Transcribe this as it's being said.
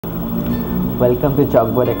Welcome to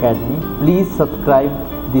Chalkboard Academy. Please subscribe.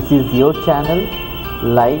 This is your channel.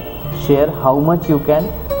 Like, share how much you can.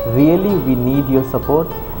 Really, we need your support.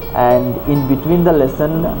 And in between the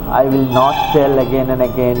lesson, I will not tell again and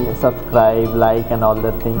again subscribe, like, and all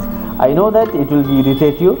the things. I know that it will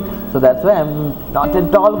irritate you, so that's why I'm not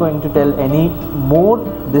at all going to tell any more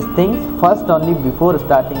these things. First, only before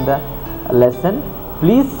starting the lesson,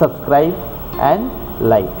 please subscribe and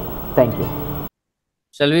like. Thank you.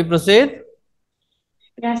 Shall we proceed?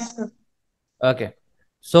 Yes, sir. Okay.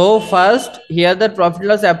 So first, here the profit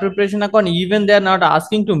loss appropriation account, even they are not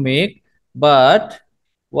asking to make, but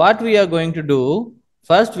what we are going to do,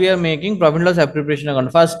 first we are making profit loss appropriation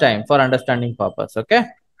account first time for understanding purpose. Okay.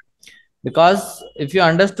 Because if you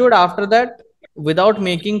understood after that, without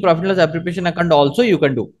making profit loss appropriation account also you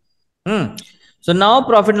can do. So now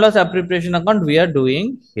profit loss appropriation account we are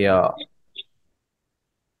doing here.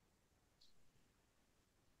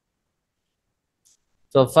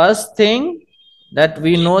 So first thing that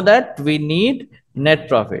we know that we need net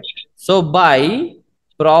profit. So by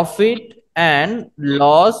profit and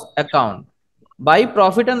loss account, by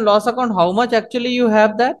profit and loss account, how much actually you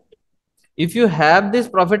have that? If you have this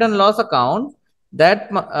profit and loss account,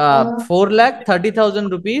 that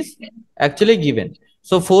 4,30,000 rupees actually given.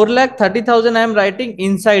 So 4,30,000 I am writing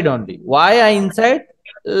inside only. Why I inside?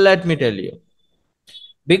 Let me tell you.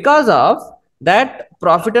 Because of that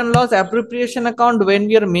profit and loss appropriation account, when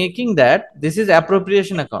we are making that, this is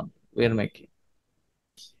appropriation account we are making.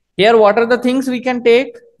 Here, what are the things we can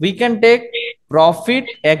take? We can take profit,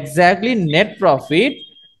 exactly net profit,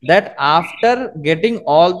 that after getting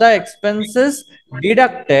all the expenses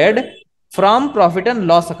deducted from profit and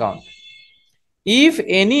loss account. If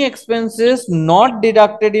any expenses not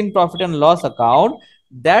deducted in profit and loss account,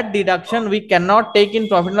 that deduction we cannot take in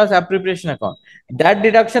profit and loss appropriation account. That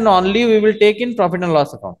deduction only we will take in profit and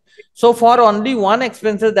loss account. So for only one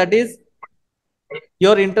expenses, that is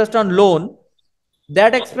your interest on loan,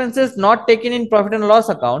 that expense is not taken in profit and loss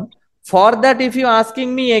account. For that, if you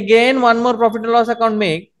asking me again one more profit and loss account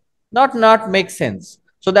make, not make sense.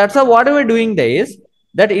 So that's why what we're doing there is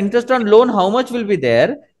that interest on loan, how much will be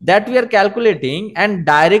there, that we are calculating, and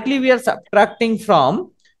directly we are subtracting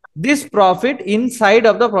from this profit inside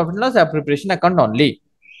of the profit and loss appropriation account only.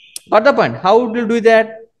 Got the point? How would you do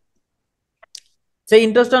that? Say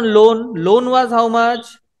interest on loan was how much?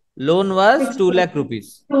 Loan was 2 lakh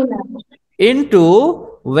rupees. 2 lakh.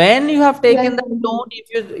 Into when you have taken the loan,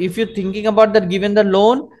 if you're thinking about that, given the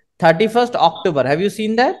loan 31st October, have you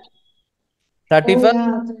seen that?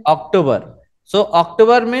 31st October. So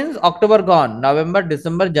October means October gone, November,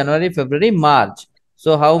 December, January, February, March.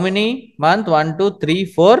 So how many months? 1, 2, 3,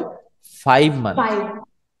 4, 5 months. 5.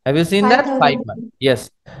 Have you seen that? 5 months. Yes.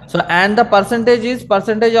 So and the percentage is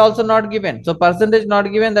percentage also not given. So percentage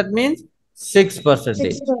not given, that means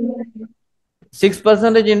 6%.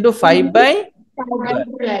 6% into 5 by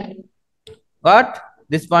 12. Got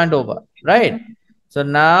this point over, right? So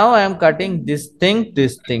now I am cutting this thing,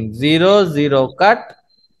 0, 0 cut.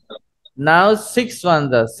 Now 6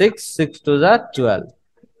 ones are 6, 6 twos are 12,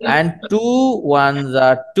 and 2 ones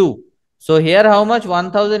are 2. So here how much?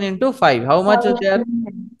 1,000 into 5. How much is there?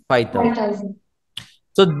 5,000.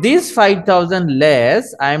 So this 5,000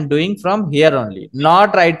 less I am doing from here only,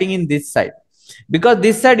 not writing in this side. Because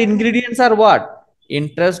this side ingredients are what?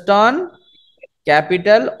 Interest on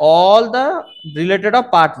capital, all the related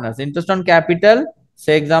of partners. Interest on capital,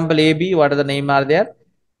 say example AB, what are the name are there?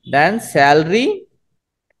 Then salary,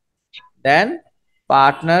 then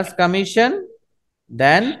partners commission,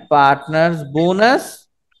 then partners bonus,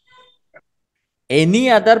 any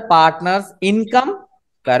other partners income,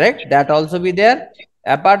 correct? That also be there.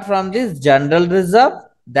 Apart from this, general reserve,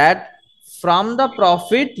 that from the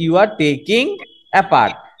profit you are taking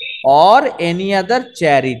apart, or any other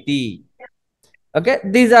charity. Okay,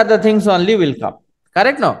 these are the things only will come,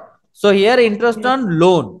 correct? Now, so here interest on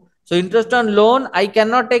loan. So interest on loan I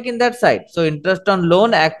cannot take in that side. So interest on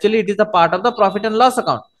loan, actually it is a part of the profit and loss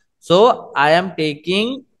account. So I am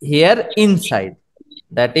taking here inside,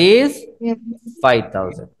 that is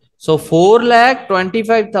 5,000. So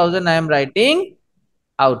 4,25,000 I am writing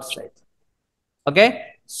outside. Okay,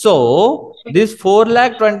 so this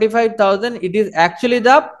 4,25,000, it is actually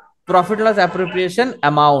the profit and loss appropriation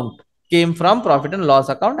amount came from profit and loss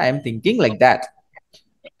account. I am thinking like that.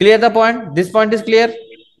 Clear the point? This point is clear?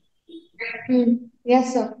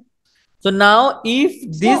 Yes, sir. So now if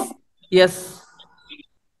this, so, yes,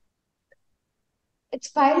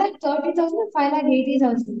 it's 5,30,000 or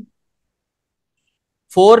 5,80,000?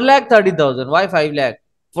 4,30,000. Why 5 lakh?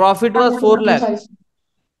 Profit was 4 lakh.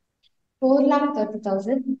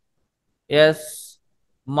 4,30,000. Yes.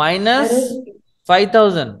 Minus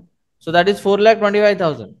 5,000. So that is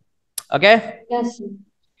 4,25,000. Okay. Yes, sir.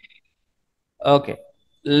 Okay.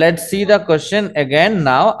 Let's see the question again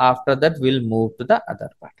now. After that, we'll move to the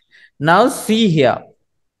other part. Now see here.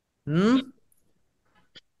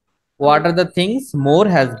 What are the things more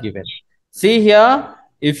has given? See here.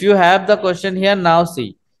 If you have the question here, now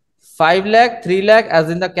see. 5 lakh, 3 lakh as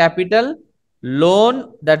in the capital.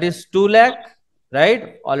 Loan, that is 2 lakh.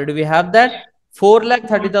 Right? Already we have that. 4 lakh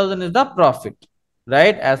 30,000 is the profit.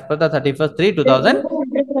 Right? As per the 31st 3 There's 2018. no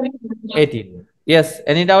interest on capital. Yes.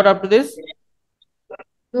 Any doubt up to this?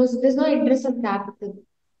 No, there's no interest on capital.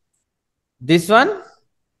 This one?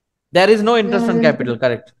 There is no interest Yeah, on capital.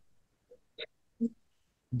 Correct.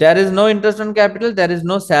 There is no interest on capital. There is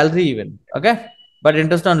no salary even. Okay. But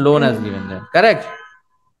interest on loan has given there. Correct.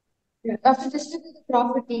 yeah. After distribute the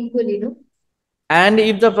profit equally, no? And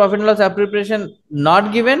if the profit and loss appropriation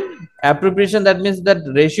not given, appropriation, that means that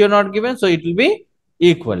ratio not given, so it will be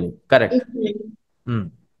equally. Correct. Equally. Hmm.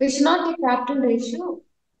 We should not take capital ratio.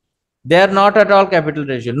 They are not at all capital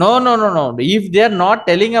ratio. No, no, no, no. If they are not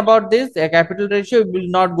telling about this, a capital ratio will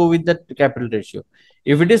not go with the capital ratio.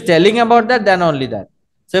 If it is telling about that, then only that.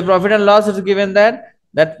 So profit and loss is given that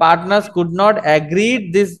partners could not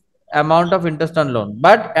agree this amount of interest on loan,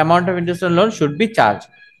 but amount of interest on loan should be charged.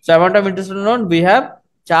 So amount of interest on loan we have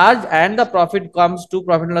charged, and the profit comes to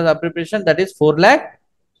profit and loss appropriation, that is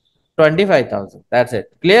 4,25,000. That's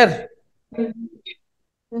it. Clear? Yes,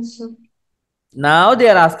 sir. Now they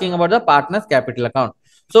are asking about the partners capital account.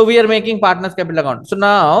 So we are making partners capital account. So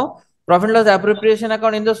now profit and loss appropriation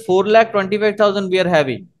account, in this 4,25,000 we are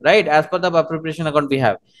having, right? As per the appropriation account we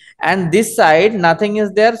have, and this side nothing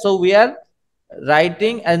is there. So we are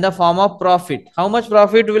writing in the form of profit. How much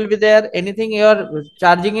profit will be there? Anything you are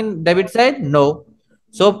charging in debit side? No.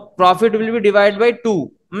 So profit will be divided by 2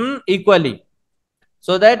 equally,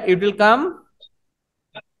 so that it will come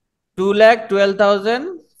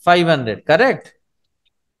 2,12,500. Correct?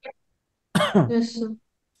 Yes, sir.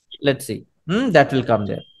 Let's see. That will come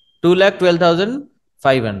there.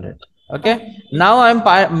 2,12,500. Okay. Now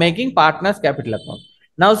I'm making partners capital account.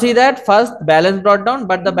 Now see that first balance brought down,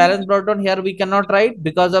 but the balance brought down here we cannot write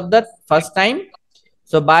because of that first time.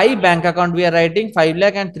 So by bank account we are writing 5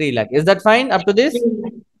 lakh and 3 lakh. Is that fine up to this?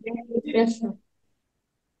 Yes, sir.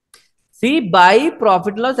 See, by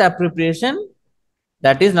profit loss appropriation,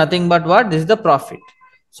 that is nothing but what? This is the profit.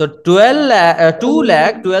 So 2 lakh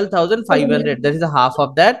 12,500. That is the half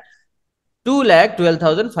of that.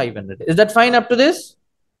 2,12,500. Is that fine up to this?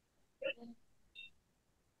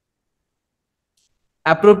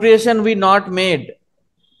 Appropriation we not made.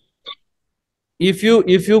 If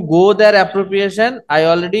you go there appropriation, I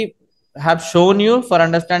already have shown you for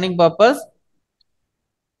understanding purpose,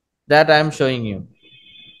 that I am showing you.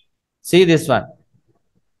 See this one.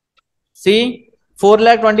 See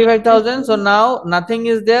 4,25,000. So now nothing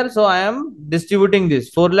is there. So I am distributing this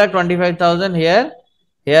 4,25,000 here.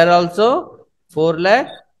 Here also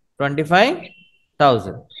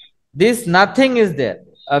 4,25,000. This nothing is there.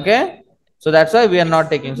 Okay. So that's why we are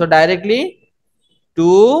not taking. So directly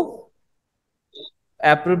to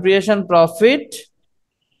appropriation profit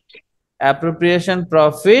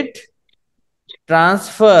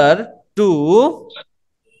transfer to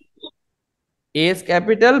A's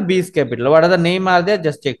capital, B's capital. What are the name are there?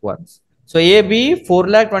 Just check once. So AB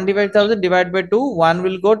 4,25,000 divided by 2. One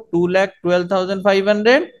will go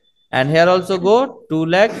 2,12,500, and here also go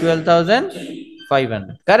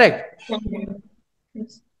 2,12,500. Correct?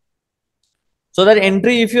 Yes. So that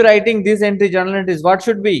entry, if you're writing this entry, journal entries, what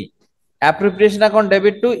should be? Appropriation account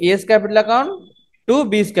debit to A's capital account to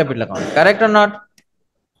B's capital account. Correct or not?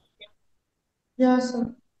 Yes,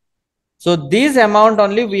 sir. So this amount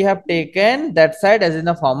only we have taken that side as in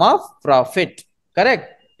the form of profit.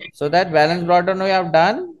 Correct? So that balance brought down we have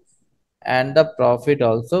done, and the profit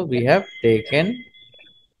also we have taken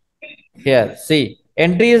here. See,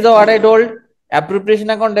 entry is the what I told, appropriation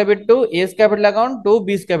account debit to A's capital account to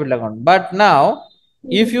B's capital account. But now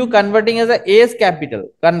if you converting as a A's capital,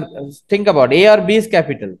 think about A or B's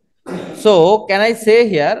capital. So can I say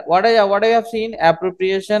here what I have seen,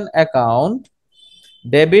 appropriation account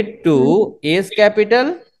debit to A's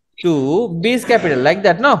capital to B's capital, like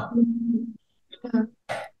that, no? Yeah.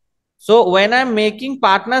 So when I'm making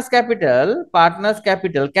partners capital,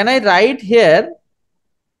 can I write here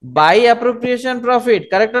by appropriation profit?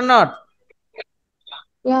 Correct or not?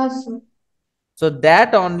 Yes, sir. So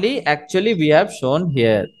that only actually we have shown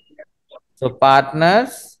here. So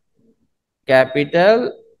partners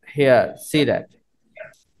capital here. See that.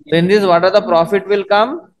 So in this, what are the profit will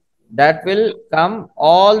come? That will come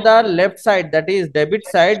all the left side, that is debit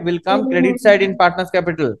side will come credit side in partners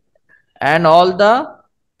capital. and all the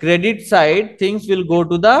credit side things will go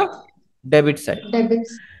to the debit side.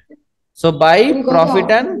 Debits. So by We go to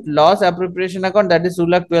profit and option. loss appropriation account, that is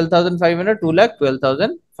 2,12,500,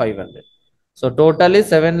 2,12,500. So total is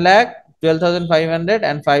 7,12,500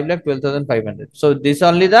 and 5,12,500. So this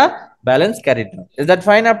only the balance carried now. Is that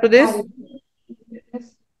fine up to this?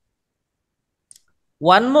 Yes.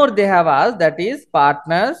 One more they have asked, that is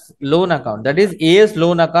partners loan account. That is AS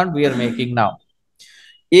loan account we are making now.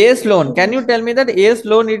 AS loan. Can you Okay. tell me that AS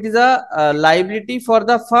loan, it is a liability for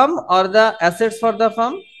the firm or the assets for the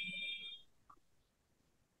firm?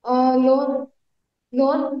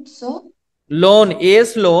 Loan, so Loan,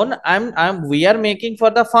 AS loan. We are making for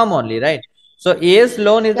the firm only, right? So AS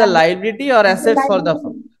loan is the yeah, liability or it's a assets for the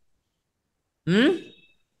firm. liability. Hmm?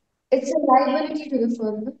 It's a liability to the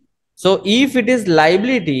firm. No? So if it is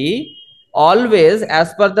liability, always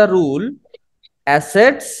as per the rule,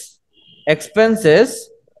 assets, expenses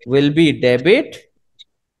will be debit,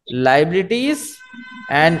 liabilities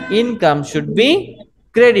and income should be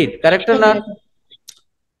credit. Correct or not? Credit.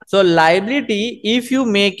 So liability, if you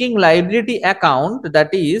making liability account,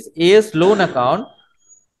 that is AS loan account,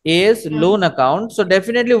 AS Yeah. loan account. So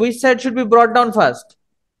definitely which side should be brought down first?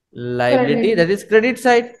 Liability, Credit. that is credit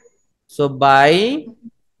side. So by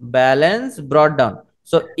balance brought down.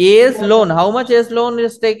 So AS loan, how much AS loan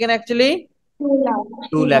is taken actually? 2 lakh.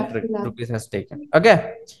 2 2 lakh lakh. 2 lakh. rupees has taken.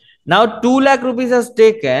 Okay. Now 2 lakh rupees has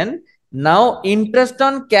taken. Now interest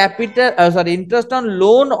on capital, sorry, interest on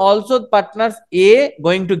loan also partners A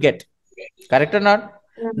going to get. Correct or not?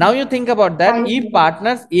 Yeah. Now you think about that. 5 If lakh.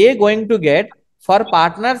 partners A going to get, for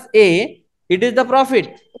partners A, it is the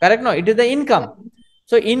profit. Correct? No, it is the Yeah. income.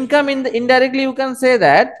 So income in the indirectly you can say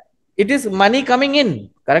that it is money coming in.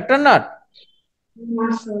 Correct or not?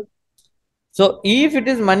 Yes, sir. So if it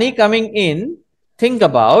is money coming in, think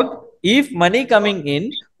about if money coming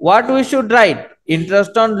in, what we should write?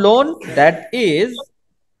 Interest on loan. That is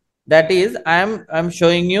I'm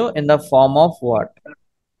showing you in the form of what? We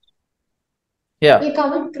Here.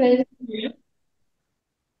 come in credit.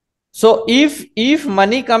 So if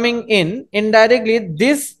money coming in indirectly,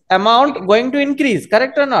 this amount going to increase.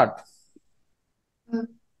 Correct or not? Uh,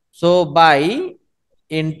 So by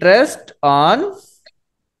interest on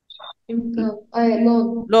income.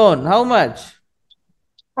 Loan. loan, how much?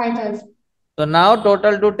 5,000. So now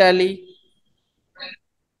total to tally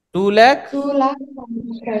 2 lakh, 2 lakh.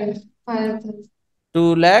 5,000.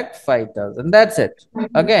 2 lakh 5,000. That's it.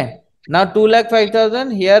 Okay. Now 2 lakh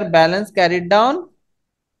 5,000 here balance carried down.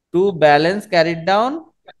 To balance carried down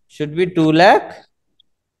should be 2 lakh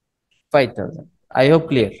 5,000. I hope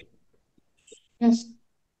clear. Yes.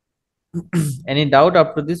 Any doubt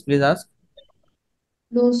up to this? Please ask.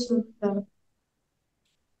 No, sir. No.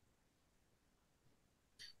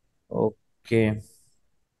 Okay.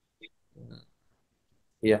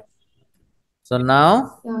 Yeah. So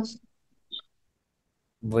now Yes.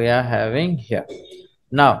 we are having here.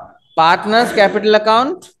 Now partners capital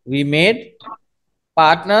account we made,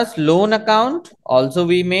 partners loan account also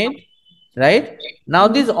we made, right? Now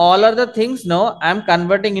these all are the things now I'm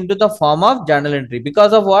converting into the form of journal entry.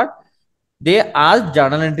 Because of what? They ask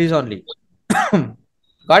journal entries only.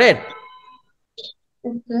 Got it?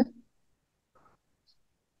 Okay.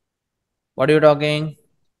 What are you talking?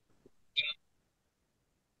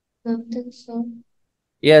 Nothing, sir.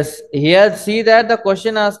 Yes, here see that the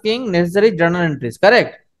question asking necessary journal entries,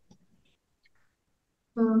 correct?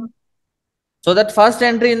 Uh, So that first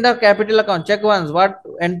entry in the capital account, check once what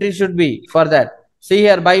entry should be for that. See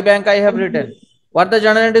here, by bank I have written. What the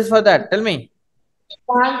journal entries for that? Tell me.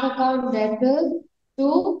 Bank account debtor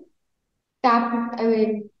to I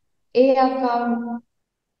mean, A account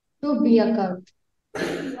to B account.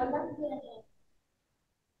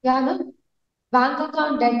 Yeah, no? Bank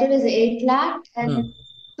account debtor is 8 lakh Hmm, and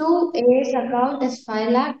to A's account is 5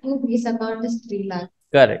 lakh, to B's account is 3 lakh.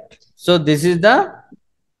 correct. So this is the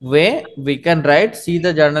way we can write. See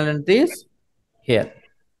the journal entries here,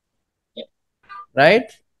 right?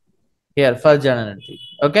 Here, first journal entry.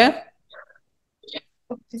 Okay.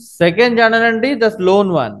 Okay. Second journal entry, the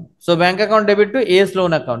loan one. So bank account debit to A's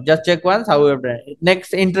loan account. Just check once how we have done it.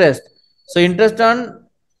 Next, interest. So interest on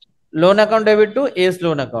loan account debit to A's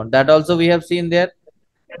loan account. That also we have seen there.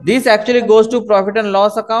 This actually goes Okay. to profit and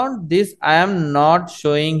loss account. This I am not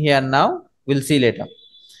showing here now. We'll see later.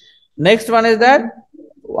 Next one is Okay. that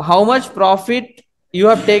how much profit you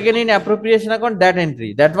have taken in appropriation account, that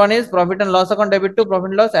entry. That one is profit and loss account debit to profit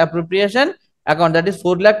and loss appropriation account. That is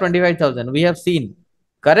 4,25,000. We have seen.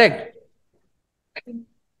 Correct.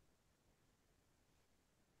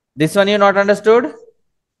 This one you not understood?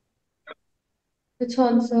 Which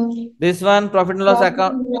one, sir? This one, profit and loss Profit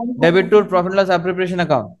account, and loss debit to account. profit and loss appropriation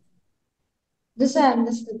account. This I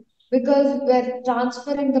understood. Because we're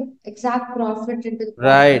transferring the exact profit into the profit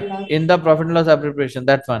and Right. loss. In the profit and loss appropriation.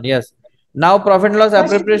 That one. Yes. Now profit and loss But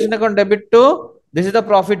should appropriation account debit to, this is the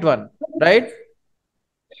profit one. Right?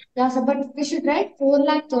 yeah, sir, but we should write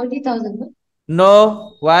 4,30,000. No?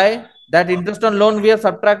 No. Why? That interest on loan we have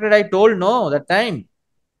subtracted. I told no that time.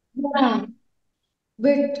 Yeah.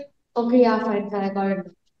 But okay, yeah, fine, fine, I got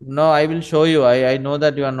it. No, I will show you. I know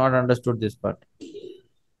that you are not understood this part.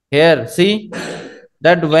 Here, see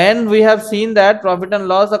that when we have seen that profit and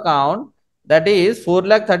loss account, that is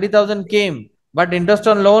 4,30,000 came, but interest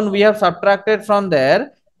on loan we have subtracted from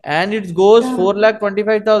there, and it goes Yeah,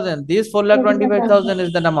 4,25,000. This 4,25,000 25,000.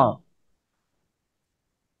 is the amount.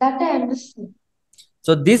 That I understood.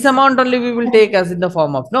 So this amount only we will take as in the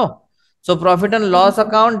form of no. So profit and Okay, loss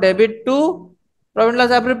account debit to profit and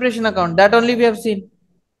loss appropriation account. That only we have seen.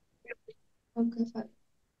 okay, fine.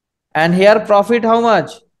 And here profit how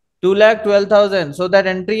much? 2,12,000. So that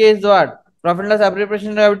entry is what? Profit and loss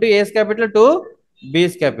appropriation to A's capital to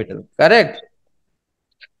B's capital. Correct?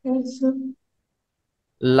 Yes, sir.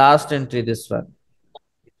 Last entry, this one.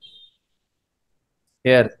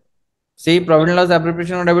 Here. See, profit and loss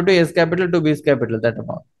appropriation to A's capital to B's capital. That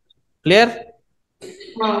amount. Clear?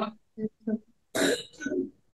 Wow. Yes, sir.